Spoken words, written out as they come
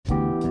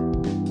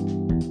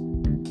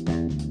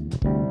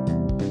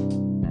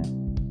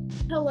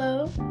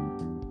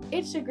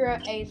It's your girl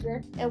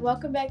Asia, and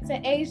welcome back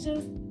to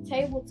Asia's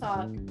Table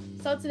Talk.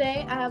 So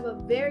today I have a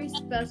very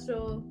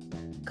special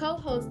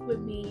co-host with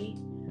me.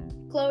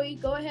 Chloe,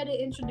 go ahead and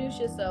introduce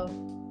yourself.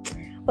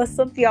 What's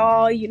up,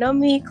 y'all? You know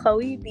me,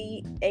 Chloe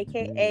B,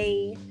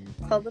 aka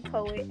Chloe the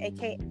Poet,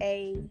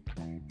 aka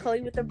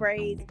Chloe with the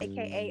braids,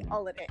 aka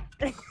all of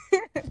that.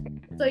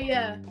 So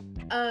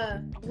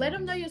let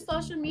them know your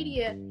social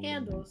media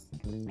handles.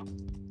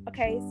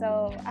 Okay,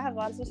 so I have a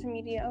lot of social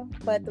media,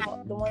 but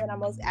the one that I'm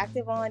most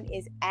active on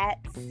is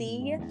at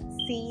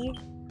CCLEAUX.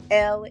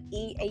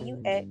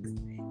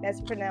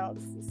 That's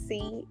pronounced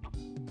C.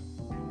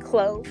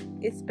 Chloe.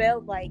 It's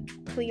spelled like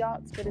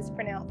Cleox, but it's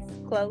pronounced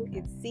Chloe.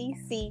 It's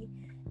CCLEAUX.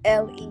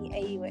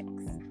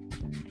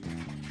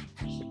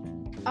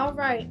 All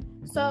right.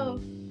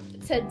 So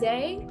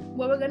today,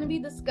 what we're going to be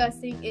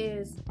discussing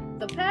is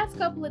the past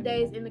couple of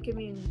days in the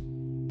community.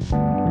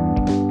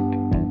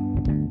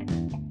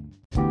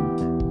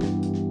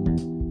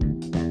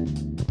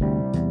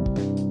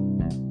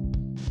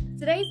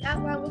 Today's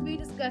outline will be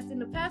discussing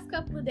the past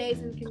couple of days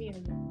in the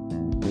community.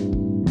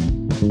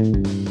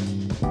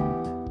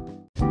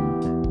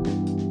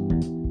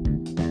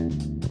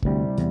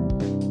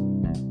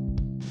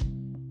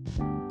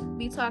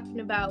 Be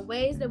talking about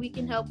ways that we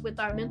can help with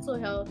our mental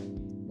health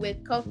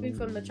with coping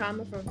from the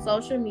trauma from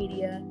social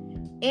media.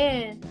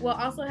 And we'll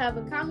also have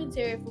a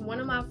commentary from one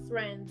of my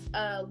friends,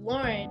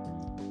 Lauren.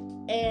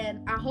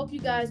 And I hope you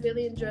guys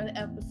really enjoy the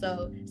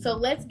episode. So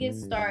let's get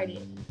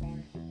started.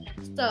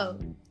 So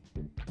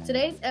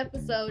today's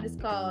episode is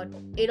called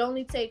It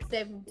Only Takes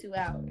 72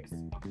 Hours.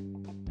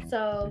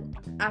 So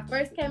I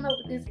first came up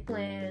with this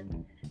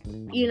plan,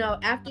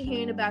 after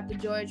hearing about the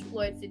George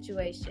Floyd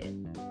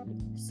situation.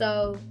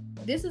 So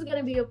this is going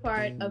to be a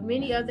part of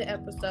many other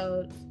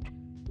episodes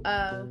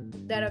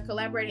that are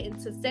collaborated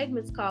into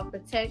segments called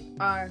Protect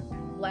Our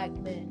Black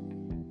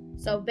Men.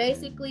 So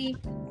basically,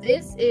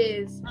 this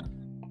is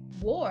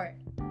war,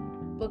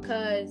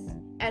 because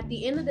at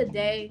the end of the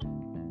day,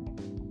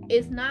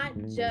 it's not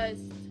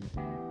just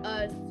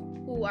us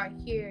who are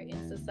here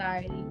in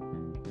society,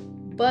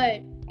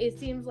 but it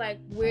seems like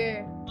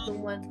we're the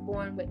ones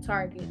born with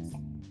targets.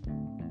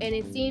 And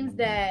it seems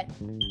that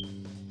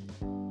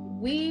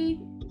we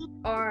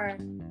are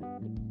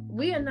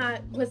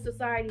not what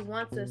society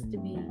wants us to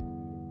be.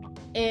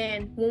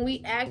 And when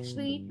we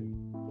actually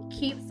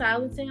keep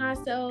silencing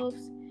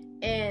ourselves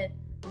and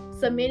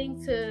submitting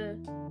to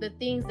the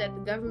things that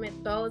the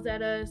government throws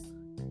at us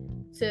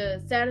to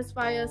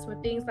satisfy us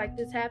when things like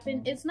this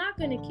happen, it's not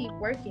going to keep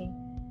working.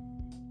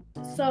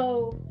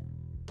 So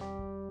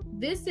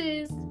this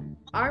is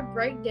our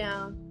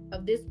breakdown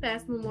of this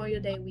past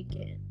Memorial Day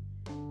weekend.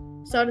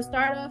 So to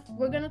start off,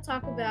 we're going to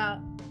talk about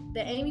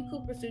the Amy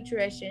Cooper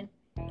situation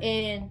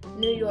in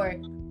New York.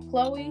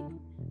 Chloe,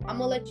 I'm going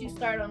to let you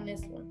start on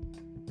this one.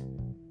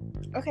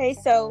 Okay,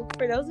 so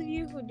for those of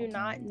you who do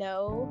not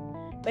know,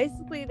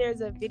 basically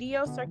there's a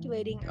video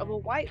circulating of a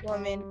white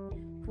woman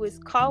who is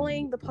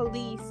calling the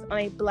police on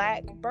a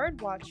black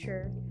bird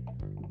watcher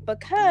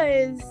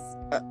because,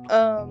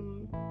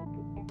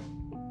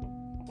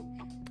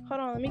 hold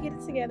on, let me get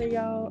it together,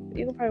 y'all.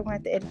 You're probably going to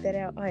have to edit that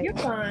out. Right. You're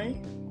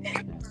fine.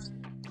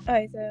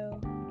 Okay,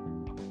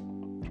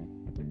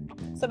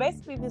 so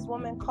basically this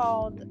woman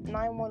called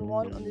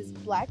 911 on this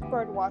black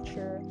bird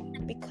watcher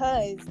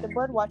because the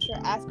bird watcher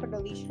asked her to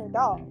leash her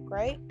dog,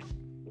 right?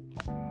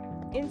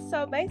 And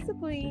so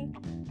basically,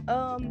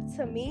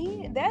 to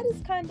me, that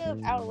is kind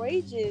of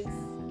outrageous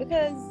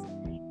because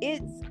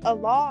it's a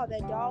law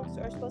that dogs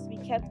are supposed to be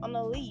kept on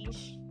a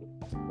leash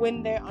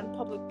when they're on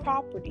public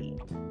property.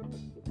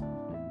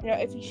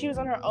 If she was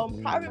on her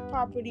own private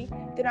property,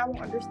 then I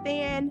would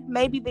understand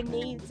maybe the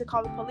need to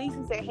call the police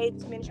and say, hey,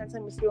 this man is trying to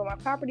tell me to be on my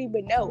property.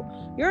 But no,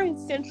 you're in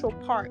Central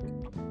Park.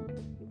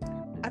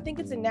 I think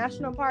it's a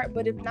national park,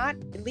 but if not,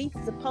 at least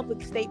it's a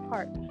public state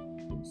park.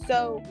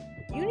 So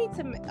you need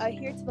to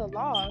adhere to the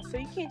law. So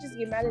you can't just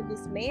get mad at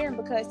this man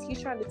because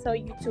he's trying to tell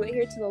you to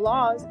adhere to the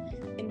laws,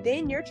 and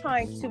then you're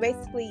trying to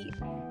basically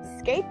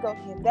scapegoat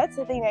him. That's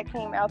the thing that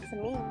came out to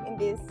me in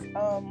this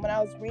when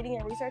I was reading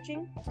and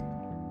researching.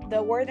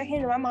 The word that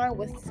came to my mind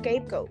was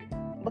scapegoat,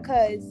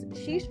 because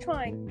she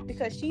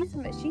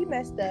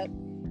messed up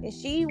and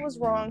she was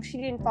wrong. She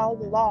didn't follow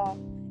the law,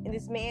 and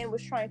this man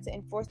was trying to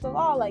enforce the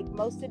law like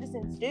most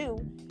citizens do.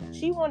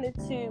 She wanted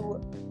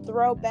to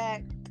throw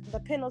back the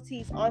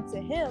penalties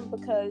onto him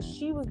because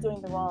she was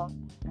doing the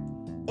wrong.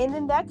 And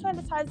then that kind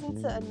of ties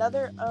into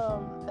another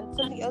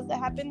something else that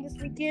happened this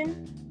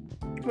weekend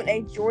when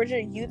a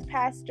Georgia youth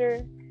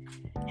pastor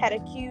had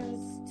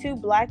accused two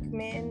black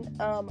men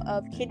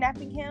of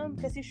kidnapping him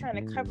because he's trying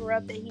to cover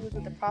up that he was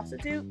with a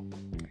prostitute.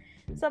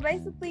 So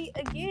basically,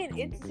 again,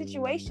 it's a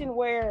situation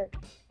where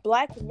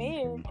black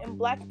men and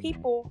black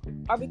people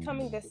are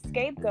becoming the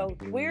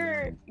scapegoat.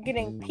 We're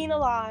getting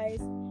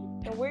penalized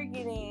and we're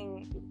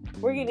getting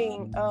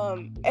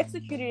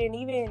executed and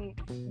even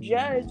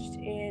judged,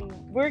 and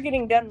we're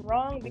getting done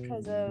wrong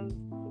because of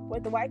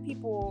what the white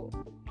people,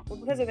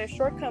 because of their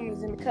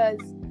shortcomings and because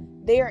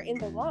they are in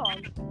the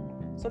wrong.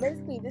 So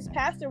basically, this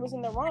pastor was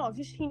in the wrong.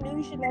 He knew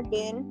he shouldn't have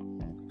been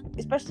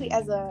especially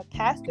as a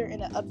pastor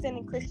and an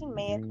upstanding Christian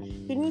man,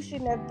 he knew he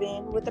shouldn't have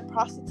been with a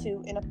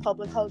prostitute in a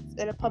public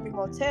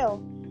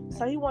motel.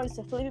 So he wanted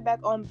to flip it back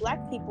on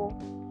black people.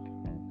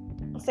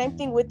 Same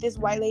thing with this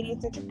white lady in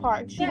Central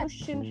Park. She knew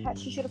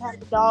she should have had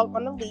the dog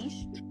on a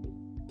leash.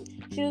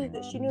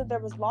 She knew there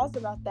was laws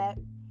about that.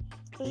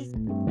 So she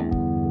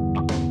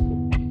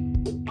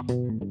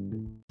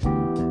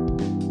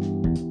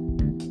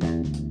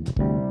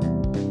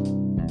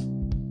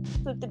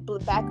flipped it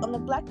back on the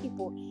black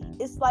people.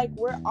 It's like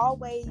we're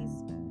always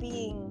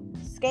being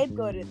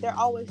scapegoated. They're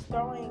always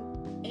throwing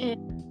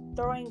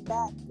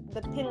back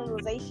the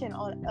penalization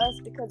on us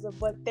because of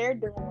what they're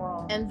doing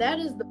wrong. And that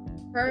is the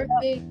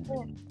perfect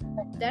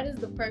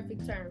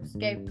term,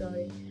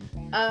 scapegoating.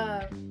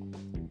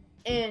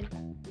 And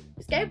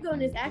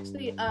scapegoating is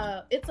actually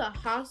it's a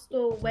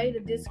hostile way to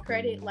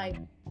discredit, like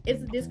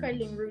it's a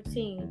discrediting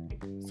routine.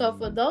 So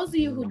for those of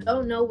you who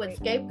don't know what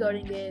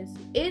scapegoating is,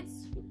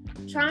 it's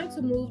trying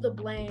to move the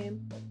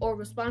blame or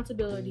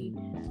responsibility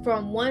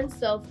from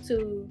oneself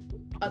to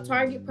a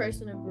target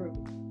person or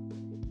group.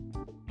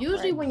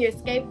 Usually when you're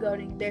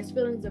scapegoating, there's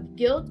feelings of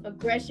guilt,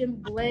 aggression,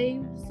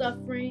 blame,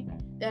 suffering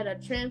that are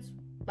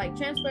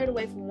transferred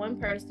away from one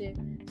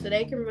person so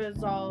they can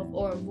resolve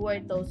or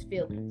avoid those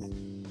feelings.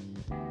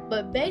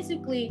 But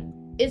basically,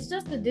 it's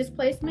just the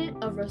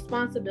displacement of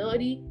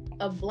responsibility,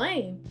 of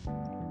blame.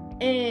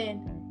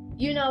 And,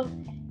 you know,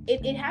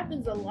 it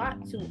happens a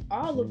lot to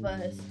all of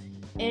us.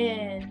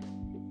 And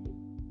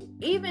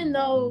even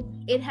though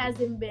it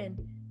hasn't been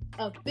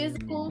a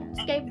physical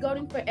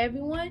scapegoating for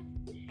everyone,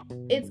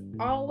 it's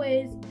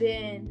always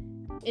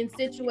been in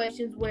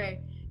situations where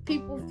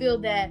people feel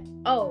that,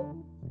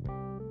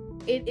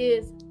 it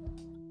is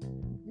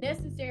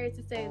necessary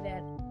to say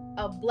that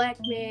a black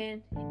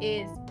man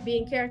is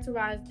being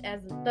characterized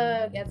as a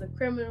thug, as a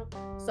criminal,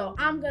 so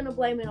I'm going to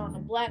blame it on the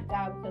black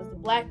guy because the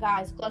black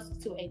guy is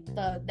closest to a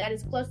thug. That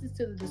is closest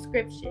to the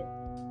description.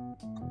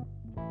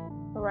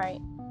 Right.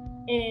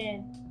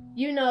 And,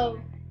 you know,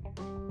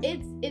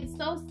 it's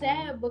so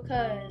sad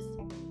because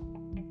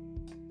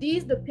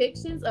these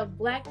depictions of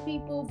black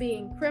people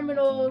being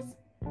criminals,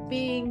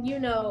 being, you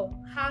know,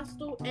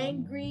 hostile,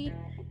 angry,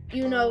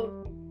 you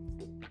know,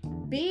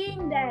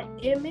 being that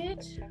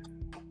image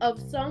of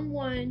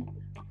someone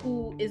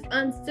who is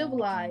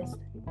uncivilized.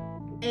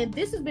 And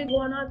this has been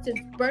going on since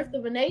birth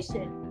of a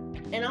nation.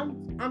 And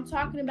I'm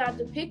talking about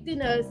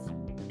depicting us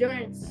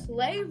during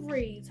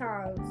slavery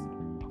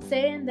times,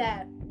 saying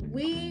that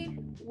we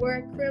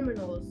were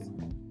criminals.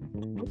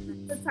 We're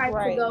the type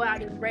to go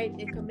out and rape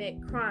and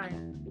commit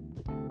crime.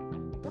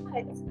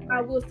 But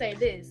I will say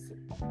this.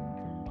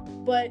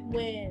 But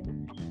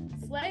when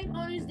slave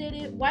owners did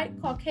it, white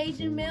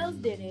Caucasian males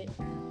did it,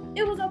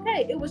 it was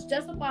okay. It was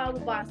justifiable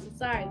by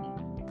society.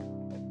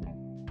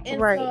 And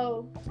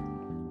so,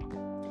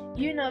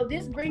 you know,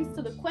 this brings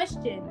to the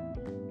question,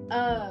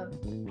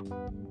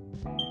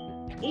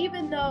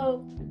 even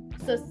though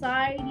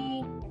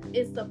society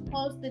is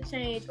supposed to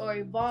change or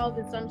evolve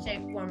in some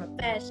shape, form, or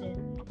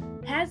fashion,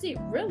 has it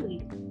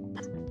really?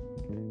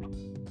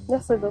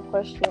 That's a good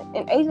question.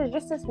 And Asia,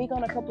 just to speak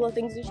on a couple of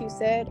things that you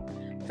said,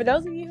 for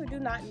those of you who do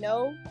not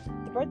know,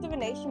 The Birth of a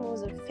Nation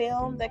was a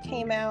film that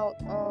came out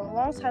a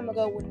long time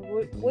ago when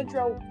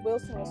Woodrow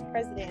Wilson was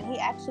president. He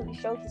actually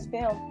showed this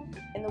film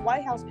in the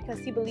White House because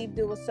he believed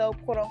it was so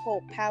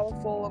quote-unquote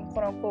powerful and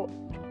quote-unquote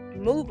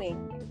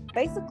moving.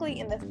 Basically,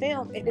 in the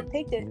film, it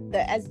depicted,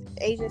 as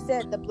Asia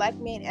said, the black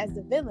man as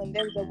the villain.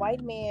 There was a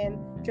white man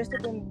dressed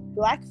up in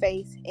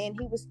blackface, and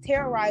he was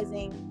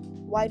terrorizing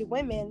white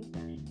women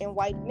and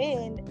white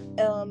men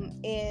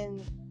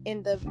in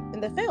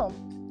the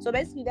film. So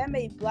basically, that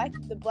made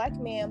the black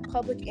man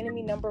public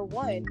enemy number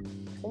one,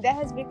 and that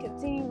has been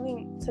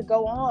continuing to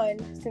go on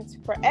since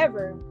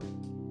forever.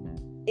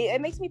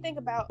 It makes me think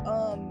about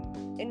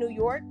in New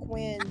York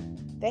when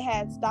they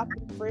had stop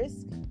and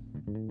frisk.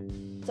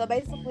 So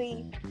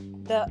basically,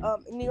 the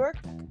New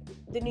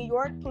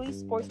York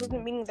police force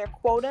wasn't meeting their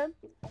quota.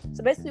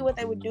 So basically, what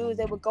they would do is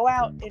they would go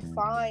out and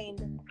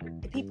find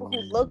the people who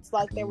looked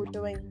like they were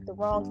doing the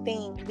wrong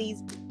thing.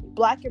 These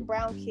black and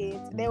brown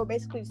kids. They would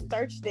basically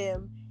search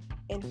them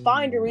and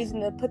find a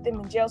reason to put them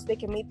in jail so they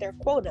can meet their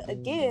quota.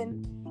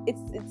 Again,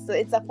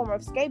 it's a form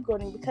of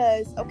scapegoating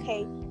because,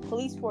 okay,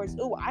 police force,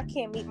 I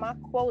can't meet my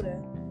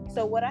quota,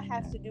 so what I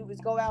have to do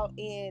is go out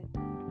and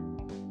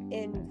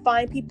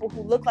find people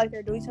who look like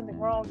they're doing something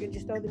wrong and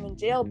just throw them in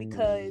jail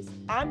because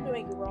I'm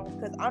doing it wrong,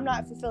 because I'm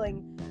not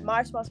fulfilling my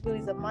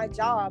responsibilities of my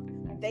job.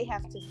 They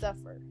have to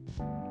suffer.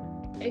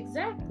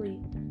 Exactly.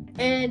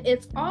 And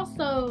it's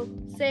also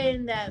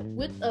saying that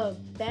with a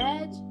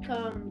badge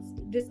comes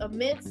this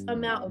immense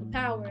amount of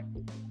power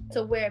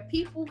to where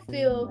people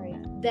feel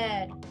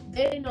that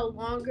they no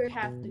longer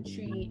have to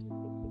treat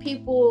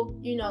people,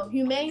 you know,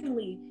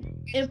 humanely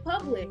in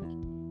public.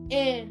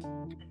 And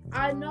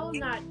I know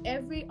not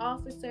every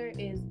officer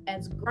is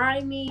as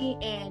grimy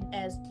and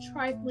as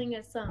trifling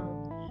as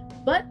some,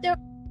 but there are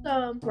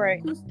some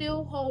who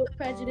still hold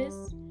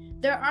prejudice.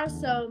 There are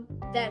some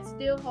that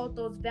still hold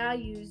those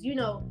values, you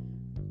know,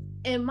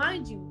 And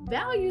mind you,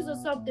 values are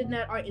something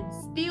that are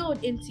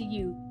instilled into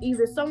you.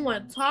 Either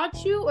someone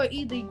taught you or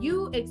either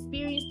you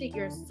experienced it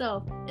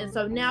yourself. And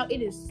so now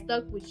it is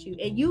stuck with you.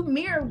 And you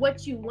mirror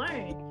what you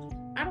learn.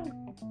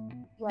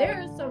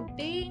 There are some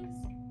things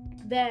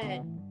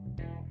that,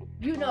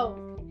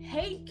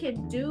 hate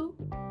can do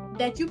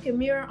that you can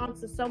mirror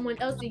onto someone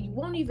else and you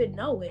won't even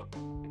know it.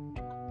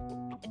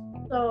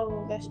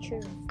 So that's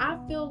true. I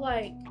feel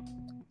like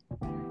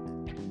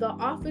the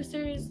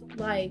officers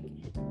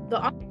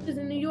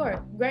in New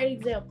York, great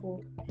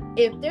example.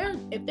 If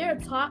they're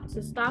taught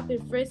to stop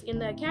and frisk in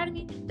the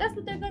academy, that's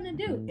what they're gonna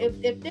do.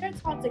 If they're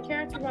taught to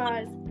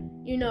characterize,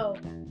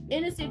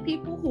 innocent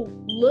people who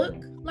look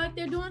like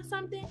they're doing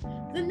something,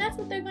 then that's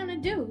what they're gonna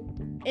do.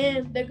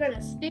 And they're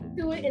gonna stick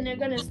to it, and they're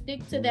gonna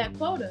stick to that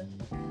quota.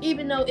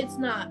 Even though it's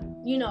not,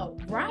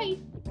 right.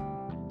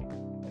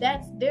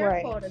 That's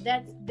their quota.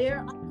 That's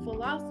their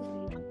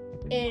philosophy.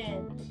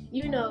 And,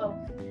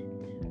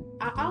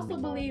 I also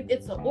believe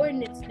it's an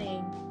ordinance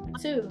thing,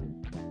 too.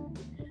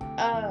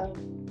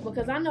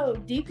 Because I know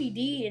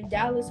DPD in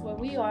Dallas, where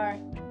we are,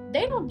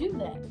 they don't do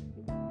that.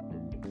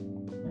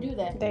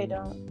 They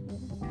don't.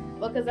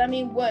 Because,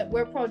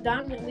 we're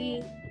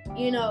predominantly,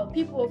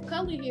 people of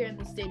color here in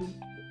the city.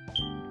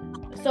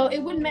 So it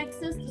wouldn't make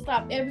sense to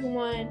stop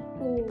everyone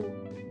who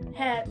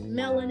had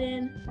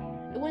melanin.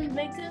 It wouldn't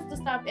make sense to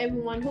stop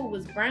everyone who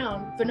was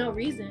brown for no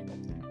reason.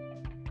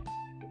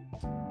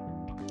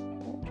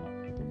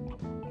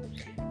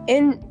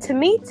 And to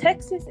me,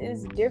 Texas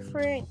is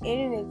different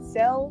in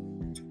itself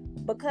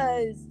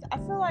because I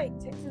feel like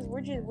Texas,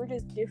 we're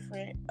just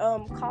different.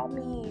 Call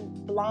me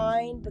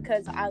blind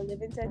because I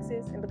live in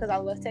Texas and because I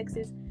love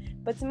Texas,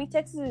 but to me,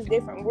 Texas is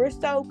different. We're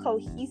so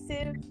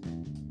cohesive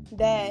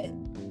that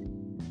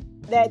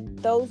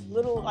those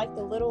little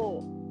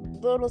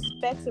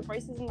specks of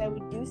racism that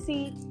we do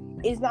see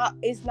is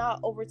not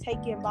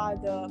overtaken by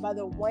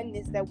the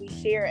oneness that we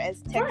share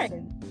as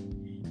Texans.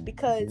 Right.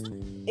 Because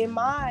in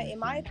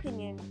my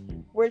opinion,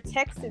 we're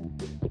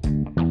Texans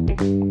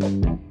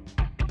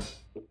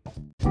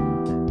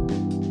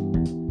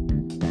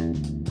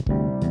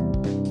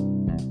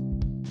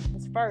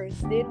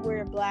first, then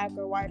we're black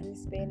or white or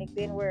Hispanic,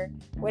 then we're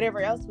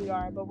whatever else we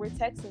are, but we're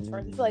Texans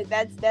first. I feel like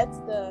that's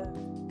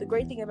the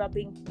great thing about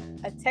being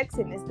a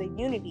Texan is the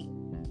unity.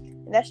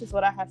 And that's just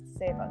what I have to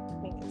say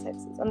about being in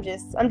Texas. I'm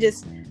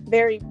just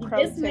very pro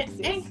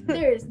Texas.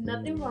 There is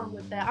nothing wrong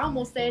with that. I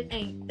almost said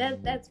ain't.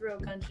 That's real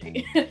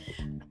country.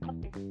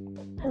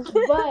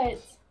 But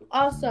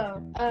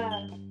also,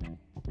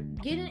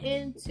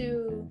 getting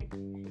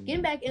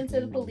back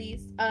into the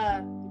police,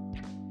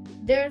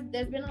 there's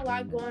been a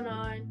lot going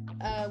on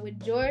with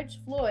George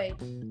Floyd.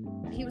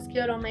 He was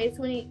killed on May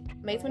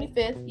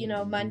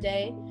 25th,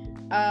 Monday.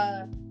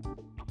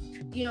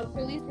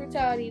 Police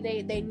brutality,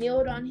 they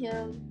kneeled on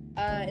him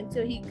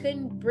until he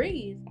couldn't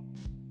breathe.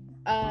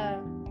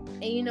 The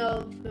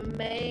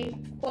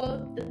main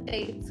quote that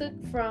they took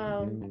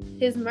from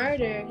his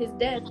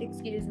death,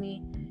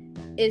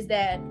 is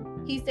that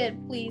he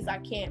said, "Please, I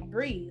can't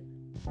breathe."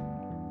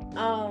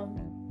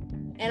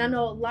 And I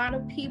know a lot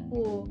of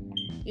people,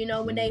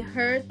 when they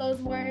heard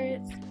those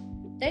words,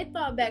 they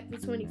thought back to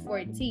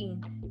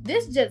 2014.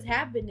 This just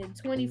happened in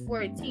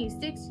 2014,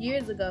 6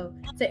 years ago,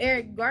 to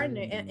Eric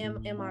Gardner.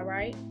 Am I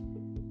right?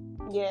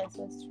 Yes,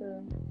 that's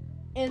true.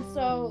 And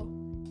so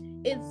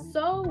it's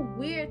so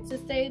weird to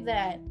say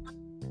that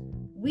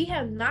we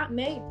have not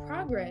made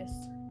progress.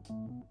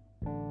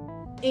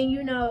 And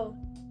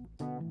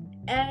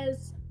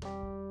as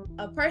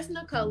a person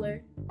of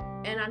color,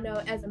 and I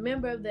know as a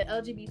member of the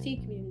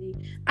LGBT community,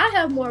 I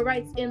have more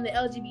rights in the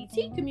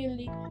LGBT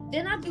community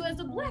than I do as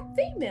a black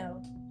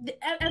female,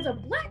 as a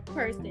black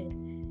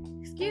person.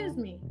 Excuse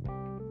me.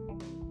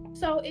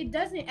 So it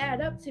doesn't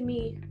add up to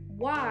me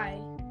why,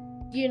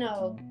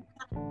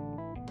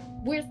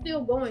 we're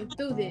still going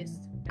through this.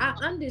 I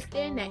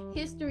understand that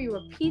history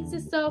repeats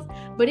itself,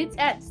 but it's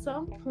at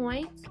some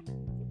point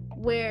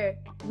where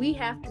we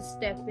have to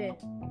step in.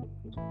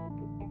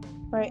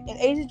 Right, and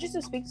Asia, just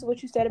to speak to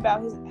what you said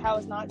about how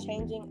it's not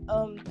changing,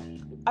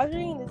 I was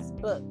reading this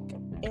book,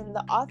 and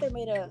the author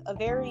made a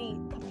very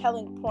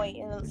compelling point,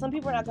 and some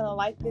people are not going to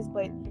like this,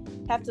 but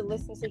have to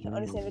listen so you can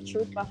understand the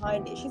truth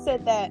behind it. She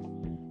said that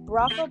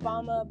Barack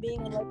Obama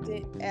being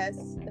elected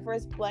as the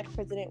first black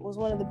president was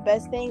one of the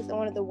best things and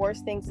one of the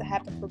worst things to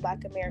happen for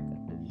Black America.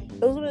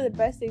 It was one of the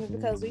best things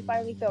because we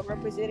finally felt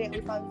represented,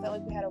 we finally felt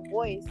like we had a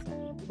voice,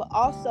 but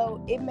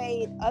also it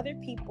made other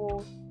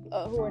people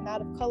who are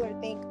not of color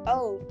think,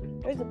 oh,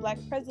 there's a black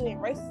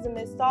president, racism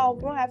is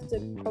solved, we don't have to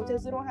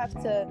protest, we don't have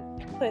to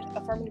put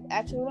affirmative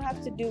action, we don't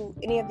have to do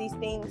any of these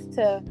things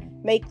to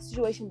make the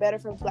situation better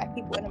for black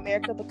people in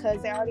America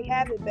because they already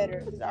have it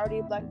better, there's already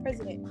a black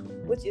president,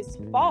 which is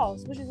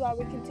false, which is why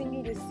we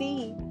continue to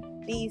see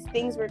these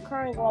things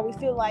recurring, while we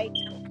feel like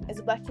as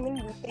a black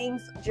community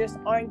things just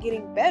aren't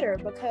getting better,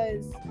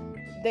 because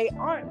they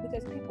aren't,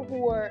 because people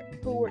who were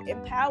in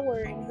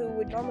power and who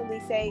would normally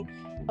say,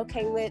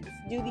 okay, let's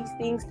do these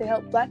things to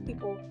help black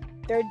people,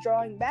 they're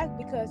drawing back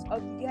because, oh,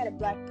 you had a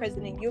black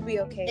president, you'll be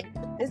okay.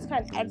 This is the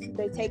kind of attitude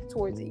they take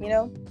towards it, you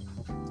know?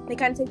 They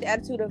kind of take the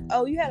attitude of,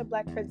 oh, you had a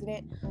black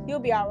president, you'll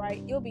be all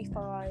right, you'll be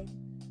fine.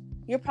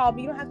 You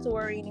don't have to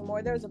worry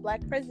anymore. There's a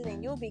black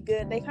president, you'll be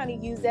good. They kind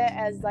of use that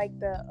as like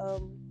the,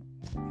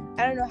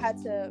 I don't know how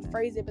to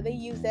phrase it, but they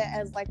use that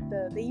as like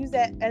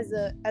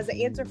as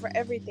an answer for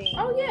everything.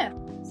 Oh yeah.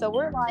 So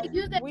we're like,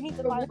 we need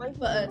to fight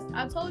for us.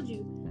 I told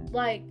you,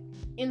 like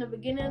in the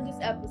beginning of this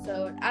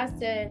episode, I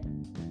said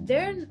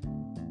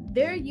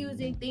they're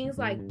using things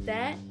like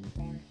that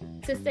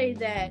to say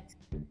that,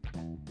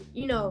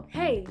 you know,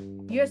 hey,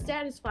 you're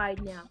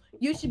satisfied now.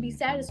 You should be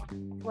satisfied.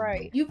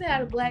 Right. You've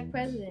had a black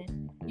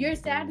president. You're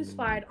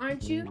satisfied,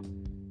 aren't you?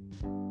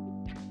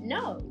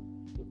 No.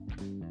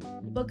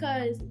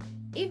 Because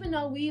even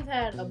though we've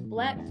had a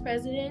black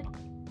president,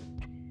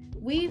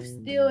 we've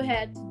still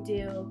had to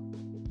deal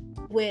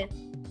with,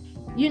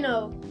 you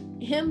know,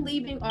 him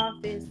leaving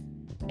office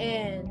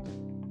and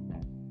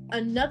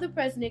another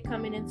president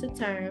coming into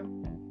term,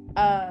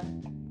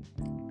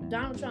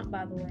 Donald Trump,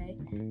 by the way.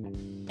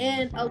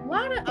 And a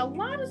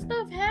lot of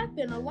stuff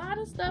happened. A lot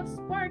of stuff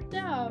sparked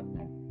out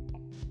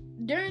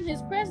during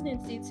his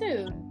presidency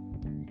too.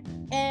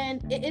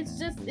 And it's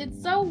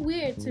so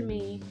weird to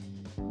me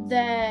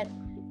that,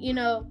 you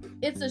know,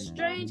 it's a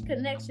strange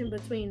connection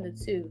between the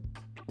two.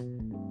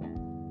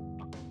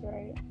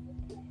 Right.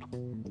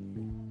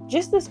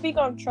 Just to speak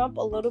on Trump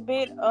a little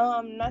bit,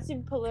 not to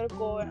be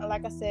political, and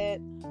like I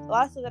said, a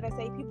lot of stuff that I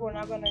say, people are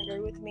not going to agree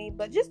with me,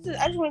 but I just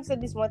want to say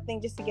this one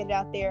thing just to get it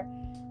out there.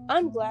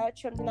 I'm glad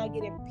Trump did not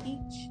get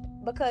impeached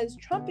because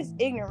Trump is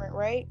ignorant,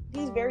 right?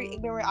 He's very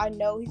ignorant. I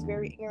know he's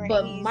very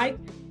ignorant. But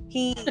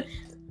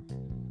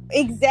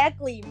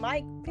Exactly.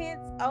 Mike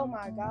Pence, oh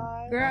my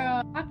God.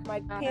 Girl,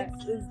 Mike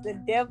Pence is the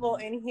devil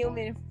in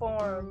human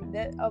form.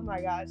 Oh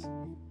my gosh.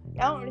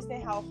 I don't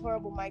understand how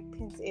horrible Mike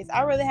Pence is.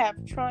 I'd rather have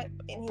Trump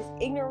in his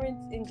ignorance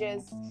and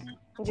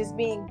just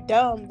being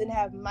dumb than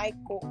have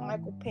Michael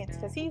Pence,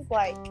 because he's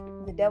like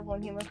the devil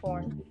in human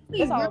form.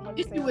 That's all I want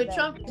to say. With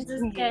Trump is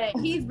just that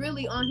he's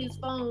really on his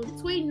phone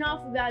tweeting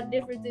off about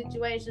different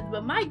situations.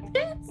 But Mike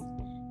Pence,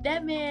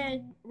 that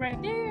man right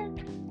there,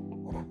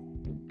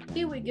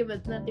 he would give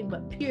us nothing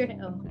but pure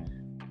hell.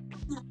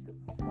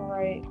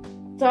 Right.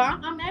 So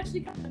I'm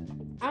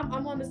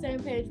on the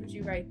same page with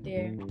you right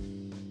there.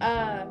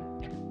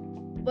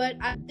 But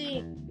I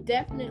think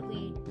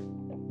definitely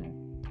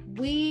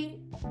we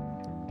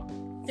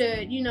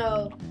should, you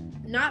know,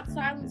 not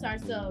silence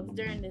ourselves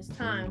during this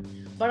time.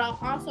 But I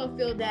also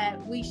feel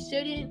that we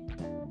shouldn't,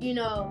 you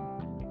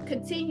know,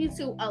 continue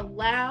to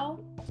allow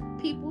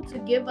people to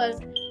give us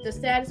the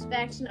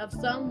satisfaction of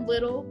some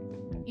little,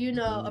 you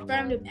know,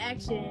 affirmative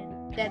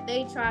action that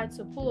they tried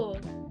to pull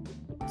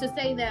to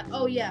say that,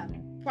 oh yeah,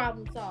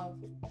 problem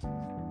solved.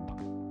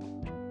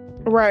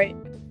 Right.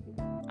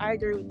 I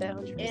agree with that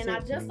 100%. And I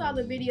just saw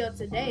the video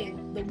today.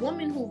 The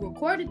woman who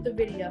recorded the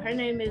video, her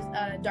name is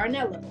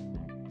Darnella.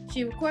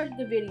 She recorded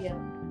the video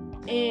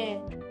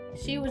and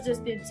she was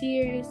just in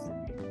tears,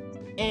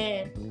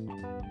 and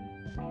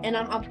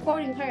I'm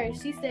quoting her.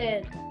 She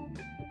said,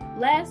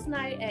 "Last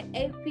night at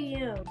 8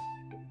 p.m.,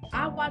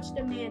 I watched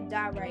a man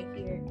die right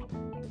here.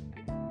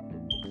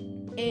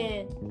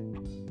 And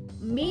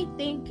me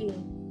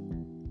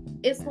thinking,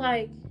 it's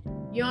like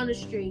you're on the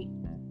street,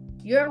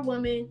 you're a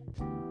woman,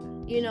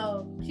 you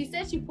know," she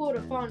said she pulled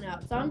her phone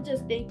out. So I'm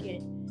just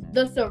thinking,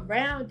 the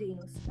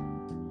surroundings.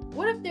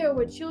 What if there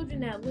were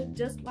children that looked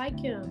just like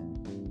him?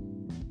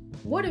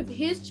 What if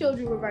his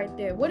children were right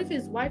there? What if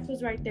his wife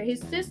was right there? His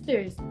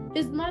sisters,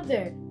 his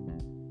mother.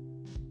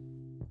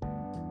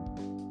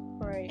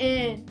 Right.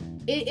 And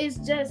it is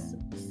just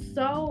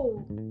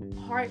so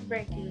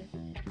heartbreaking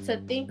to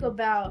think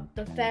about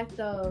the fact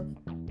of,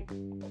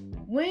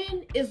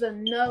 when is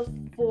enough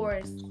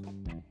force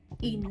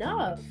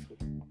enough?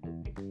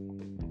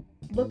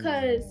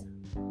 Because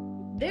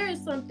there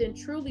is something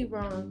truly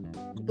wrong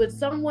when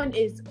someone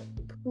is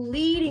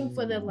pleading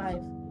for their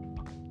life,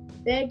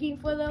 begging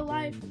for their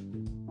life.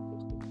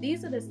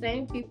 These are the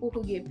same people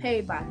who get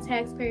paid by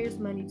taxpayers'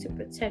 money to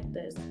protect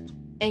us.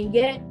 And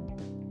yet,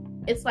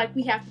 it's like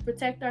we have to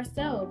protect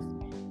ourselves.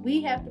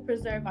 We have to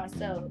preserve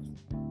ourselves.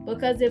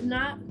 Because if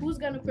not, who's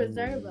going to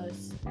preserve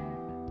us?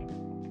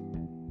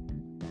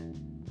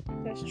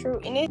 That's true.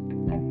 And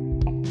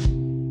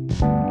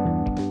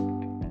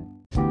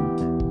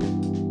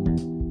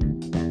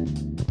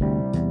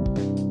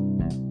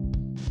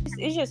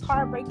it's just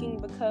heartbreaking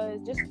because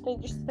just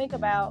think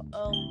about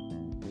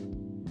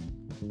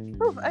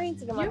I need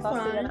to get my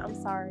thoughts together. I'm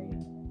sorry.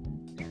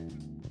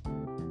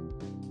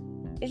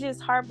 It's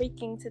just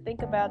heartbreaking to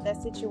think about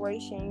that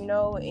situation, you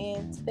know,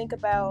 and to think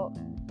about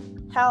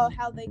how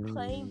they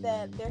claim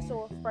that they're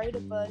so afraid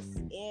of us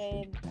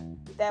and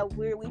that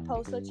we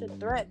pose such a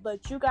threat,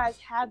 but you guys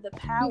have the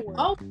power.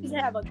 You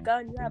have a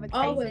gun, you have a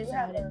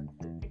taser,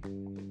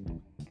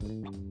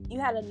 you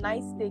had a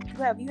nightstick,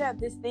 you have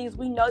these things.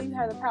 We know you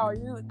have the power.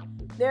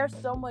 There's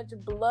so much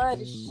blood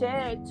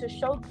shed to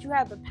show that you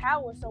have the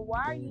power. So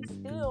why are you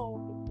still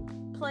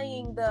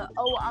playing the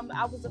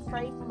I was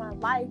afraid for my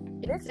life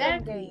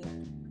victim game.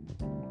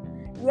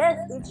 Yes,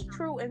 it's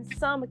true in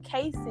some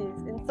cases.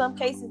 In some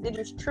cases, it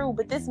is true.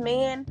 But this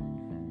man,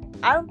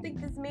 I don't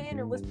think this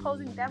man was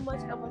posing that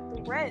much of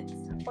a threat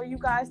for you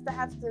guys to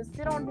have to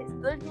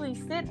literally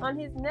sit on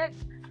his neck.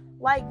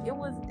 Like,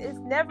 it's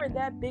never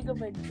that big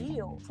of a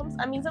deal.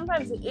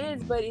 Sometimes it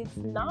is, but it's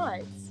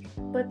not.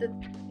 But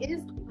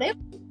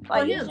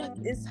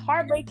it's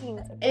heartbreaking.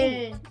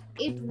 And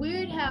it's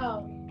weird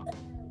how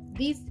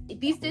these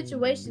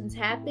situations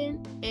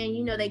happen, and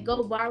you know, they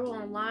go viral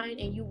online,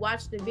 and you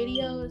watch the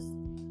videos,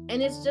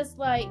 and it's just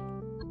like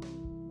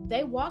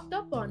they walked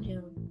up on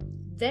him.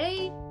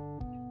 They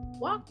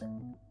walked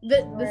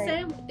the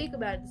same. Think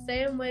about it. The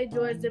same way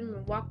George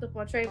Zimmerman walked up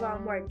on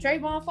Trayvon Martin.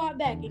 Trayvon fought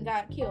back and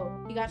got killed.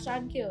 He got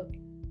shot and killed.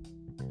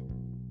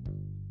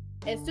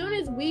 As soon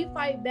as we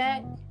fight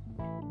back,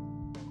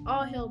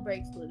 all hell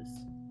breaks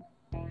loose.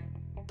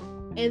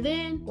 And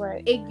then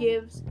it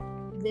gives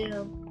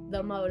them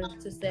the motive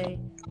to say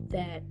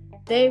that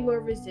they were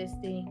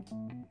resisting.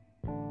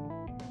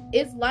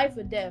 It's life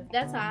or death.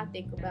 That's how I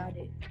think about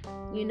it.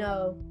 You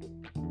know,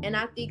 and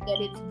I think that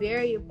it's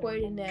very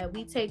important that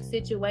we take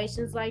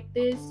situations like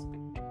this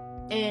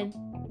and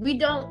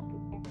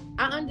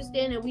I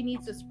understand that we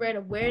need to spread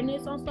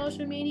awareness on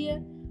social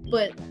media,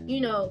 but,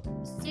 you know,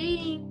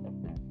 seeing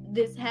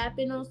this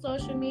happen on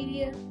social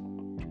media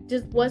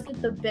just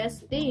wasn't the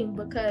best thing,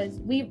 because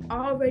we've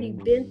already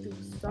been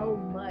through so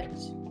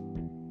much.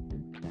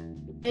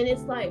 And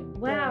it's like,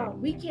 wow,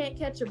 we can't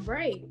catch a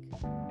break.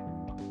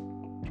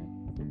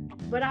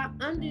 But I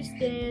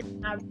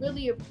understand, I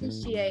really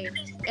appreciate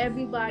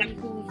everybody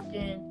who's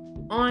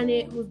been on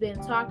it, who's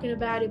been talking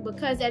about it,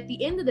 because at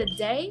the end of the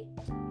day,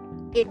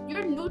 if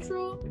you're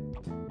neutral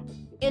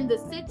in the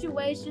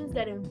situations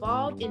that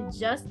involve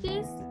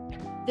injustice,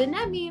 then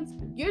that means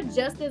you're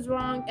just as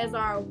wrong as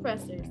our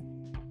oppressors.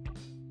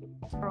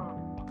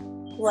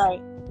 Wrong.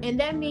 Right. And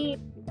that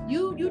means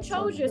you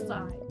chose your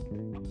side.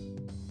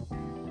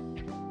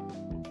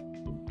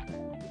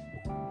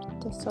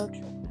 That's so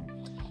true.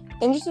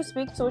 And just to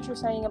speak to what you're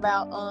saying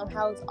about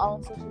how it's all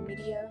on social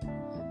media,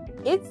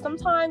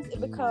 sometimes it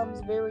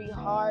becomes very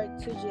hard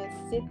to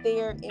just sit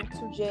there and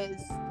to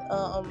just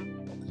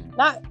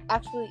not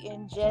actually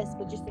ingest,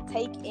 but just to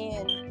take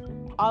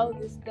in all of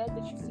this stuff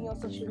that you see on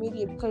social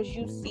media, because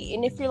you see,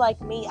 and if you're like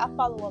me, I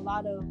follow a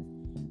lot of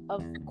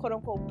quote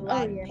unquote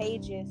black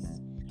pages,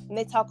 and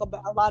they talk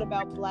about a lot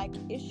about black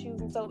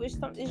issues, and so it's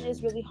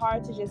just really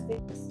hard to just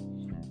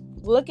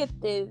look at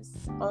this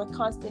on a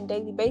constant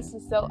daily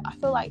basis. So I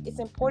feel like it's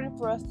important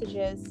for us to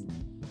just,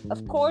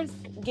 of course,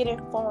 get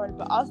informed,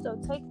 but also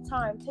take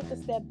a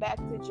step back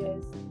to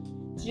just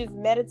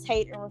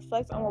meditate and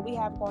reflect on what we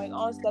have going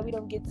on, so that we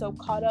don't get so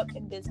caught up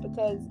in this,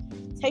 because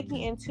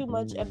taking in too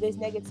much of this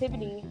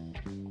negativity,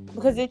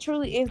 because it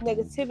truly is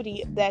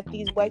negativity that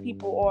these white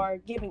people are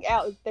giving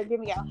out. They're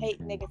giving out hate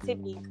and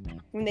negativity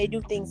when they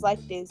do things like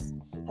this.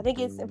 I think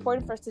it's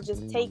important for us to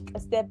just take a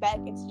step back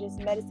and to just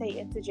meditate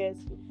and to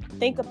just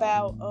think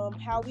about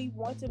how we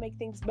want to make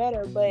things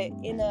better, but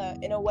in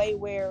a way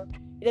where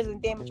it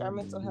doesn't damage our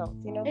mental health,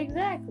 you know?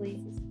 Exactly.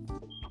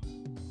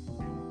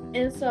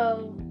 And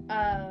so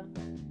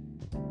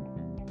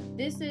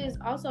this is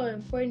also an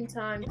important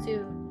time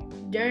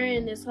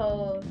during this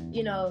whole,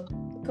 you know,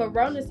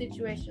 corona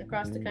situation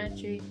across the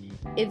country.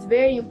 It's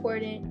very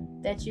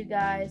important that you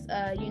guys,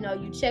 you know,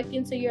 you check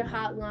into your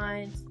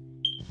hotlines,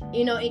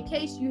 you know, in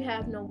case you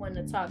have no one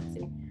to talk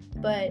to.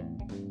 But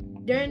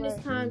during this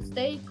time,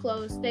 stay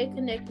close, stay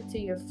connected to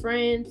your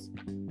friends,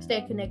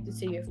 stay connected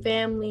to your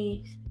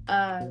family,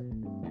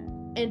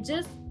 and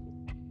just,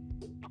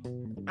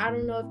 I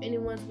don't know if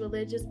anyone's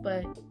religious,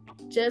 but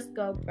just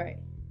go pray.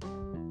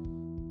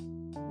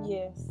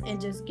 Yes.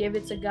 And just give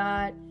it to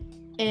God.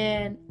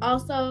 And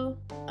also,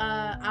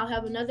 I'll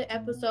have another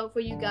episode for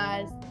you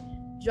guys,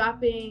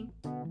 dropping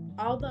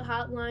all the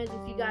hotlines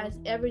if you guys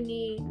ever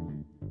need,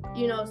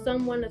 you know,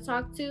 someone to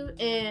talk to.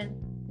 And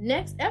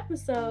next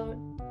episode,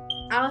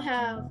 I'll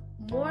have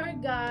more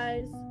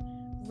guys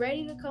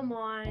ready to come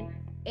on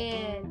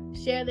and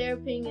share their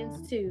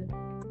opinions too.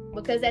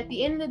 Because at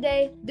the end of the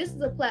day, this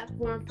is a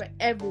platform for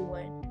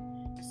everyone.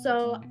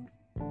 So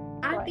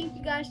I think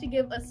you guys should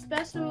give a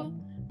special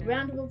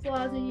round of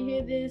applause when you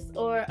hear this,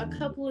 or a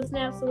couple of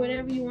snaps, or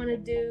whatever you want to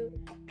do,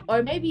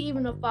 or maybe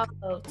even a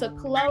follow to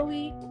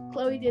Chloe.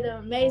 Chloe did an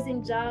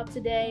amazing job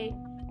today.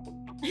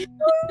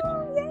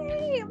 Oh,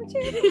 yay! I'm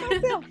cheering for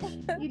myself.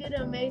 You did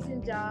an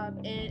amazing job,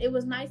 and it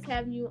was nice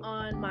having you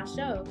on my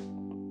show.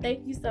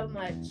 Thank you so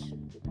much.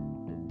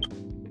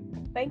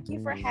 Thank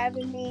you for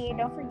having me. And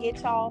don't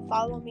forget, y'all,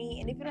 follow me.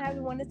 And if you don't have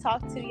anyone to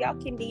talk to, y'all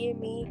can DM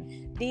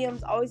me.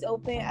 DM's always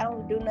open. I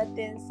don't do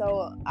nothing,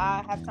 so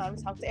I have time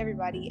to talk to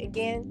everybody.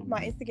 Again, my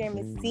Instagram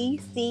is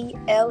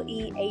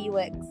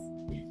CCLEAUX.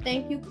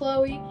 Thank you,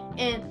 Chloe.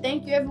 And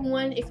thank you,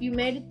 everyone. If you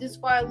made it this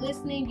far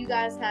listening, you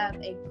guys have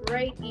a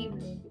great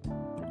evening.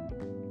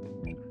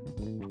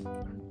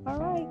 All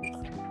right.